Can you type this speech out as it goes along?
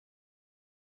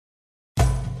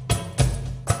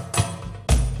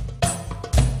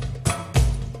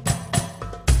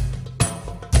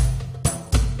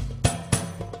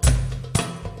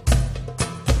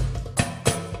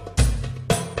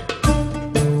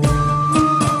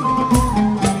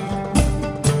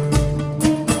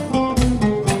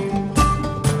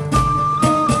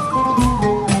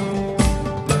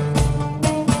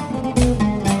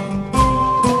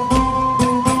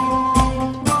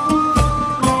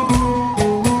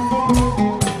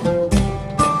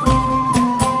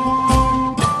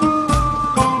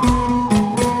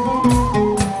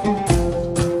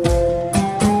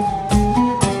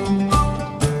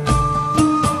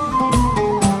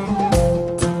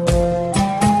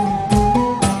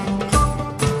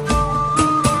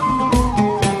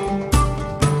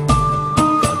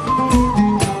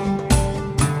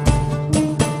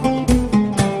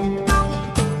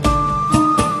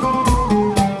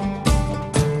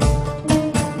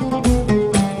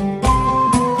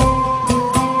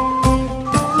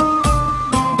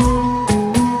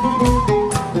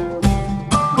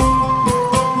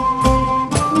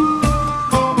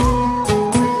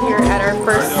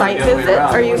visit?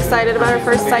 Are you excited about our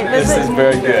first site visit? This is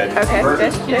very good. Okay,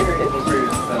 good. 6 to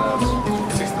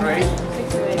 8.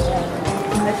 6 to 8.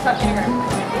 Let's talk here.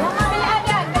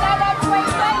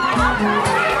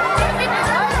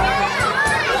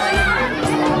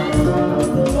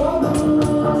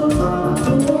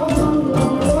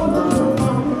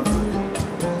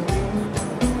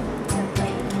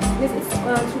 This is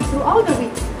through all the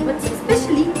week, but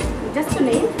especially, just to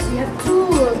name, we have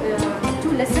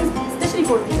two lessons, especially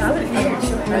for the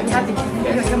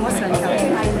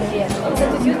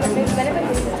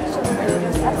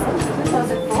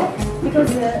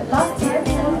because last year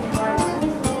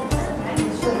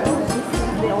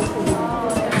they also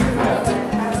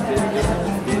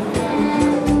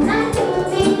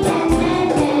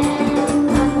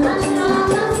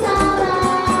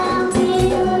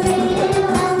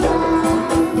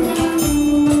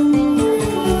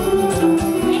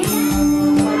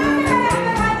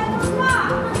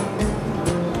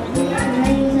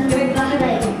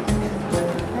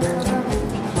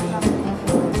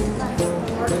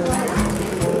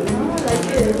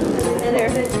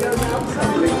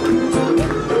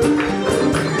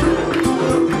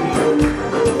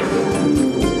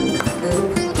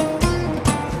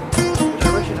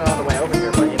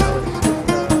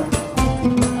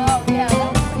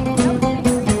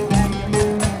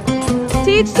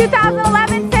Teach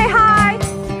 2011, say hi.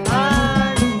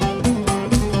 Hi.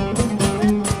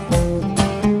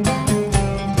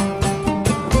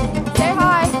 Say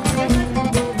hi.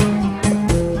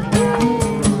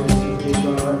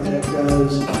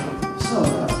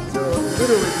 So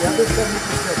literally the other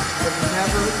 70% have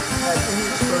never had any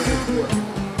exposure to it.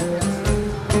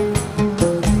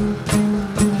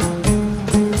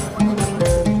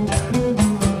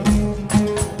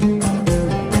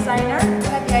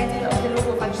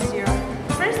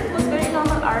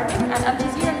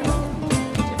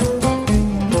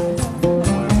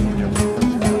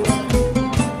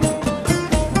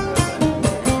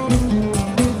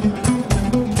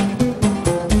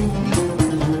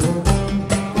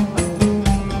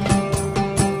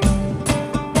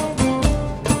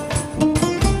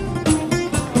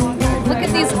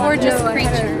 Gorgeous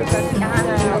creatures. I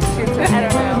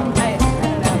don't know.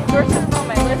 Yours is on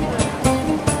my list.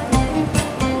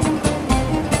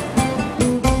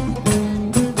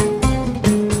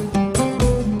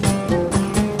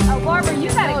 Oh, Barbara, you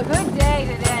had a good day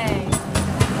today.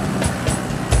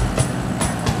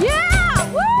 Yeah!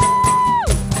 Woo!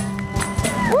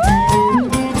 Woo!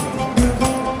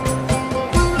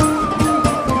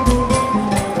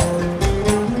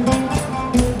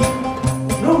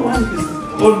 No one is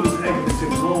always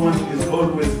aggressive, no one is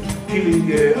always killing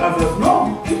others. No,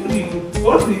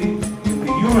 all the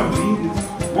human beings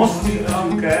mostly calm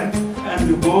and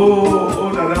go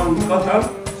all around Qatar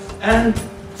and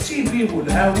see people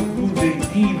how do they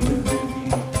deal with the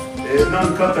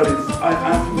non-Qataris.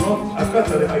 I'm not a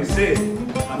Qatari, I say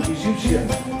I'm Egyptian,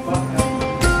 but